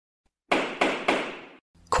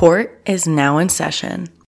Court is now in session.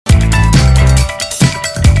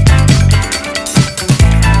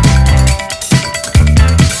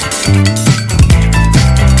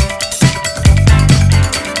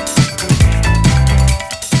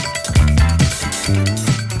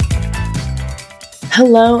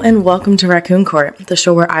 Hello and welcome to Raccoon Court, the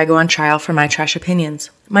show where I go on trial for my trash opinions.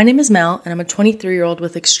 My name is Mel, and I'm a 23-year-old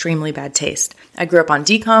with extremely bad taste. I grew up on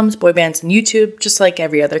DComs, boy bands, and YouTube, just like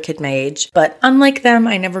every other kid my age. But unlike them,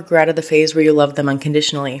 I never grew out of the phase where you love them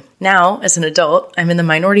unconditionally. Now, as an adult, I'm in the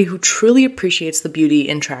minority who truly appreciates the beauty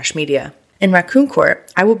in trash media. In Raccoon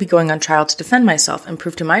Court, I will be going on trial to defend myself and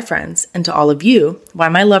prove to my friends, and to all of you, why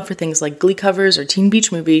my love for things like Glee covers or Teen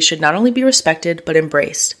Beach movies should not only be respected, but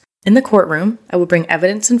embraced. In the courtroom, I will bring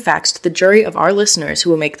evidence and facts to the jury of our listeners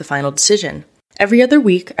who will make the final decision. Every other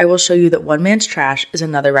week, I will show you that one man's trash is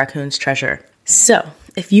another raccoon's treasure. So,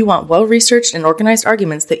 if you want well-researched and organized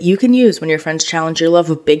arguments that you can use when your friends challenge your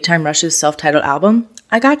love of Big Time Rush's self-titled album,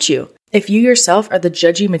 I got you. If you yourself are the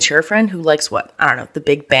judgy, mature friend who likes The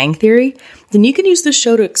Big Bang Theory, then you can use this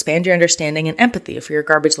show to expand your understanding and empathy for your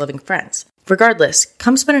garbage-loving friends. Regardless,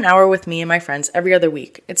 come spend an hour with me and my friends every other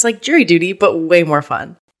week. It's like jury duty, but way more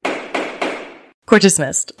fun. Court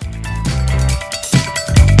dismissed.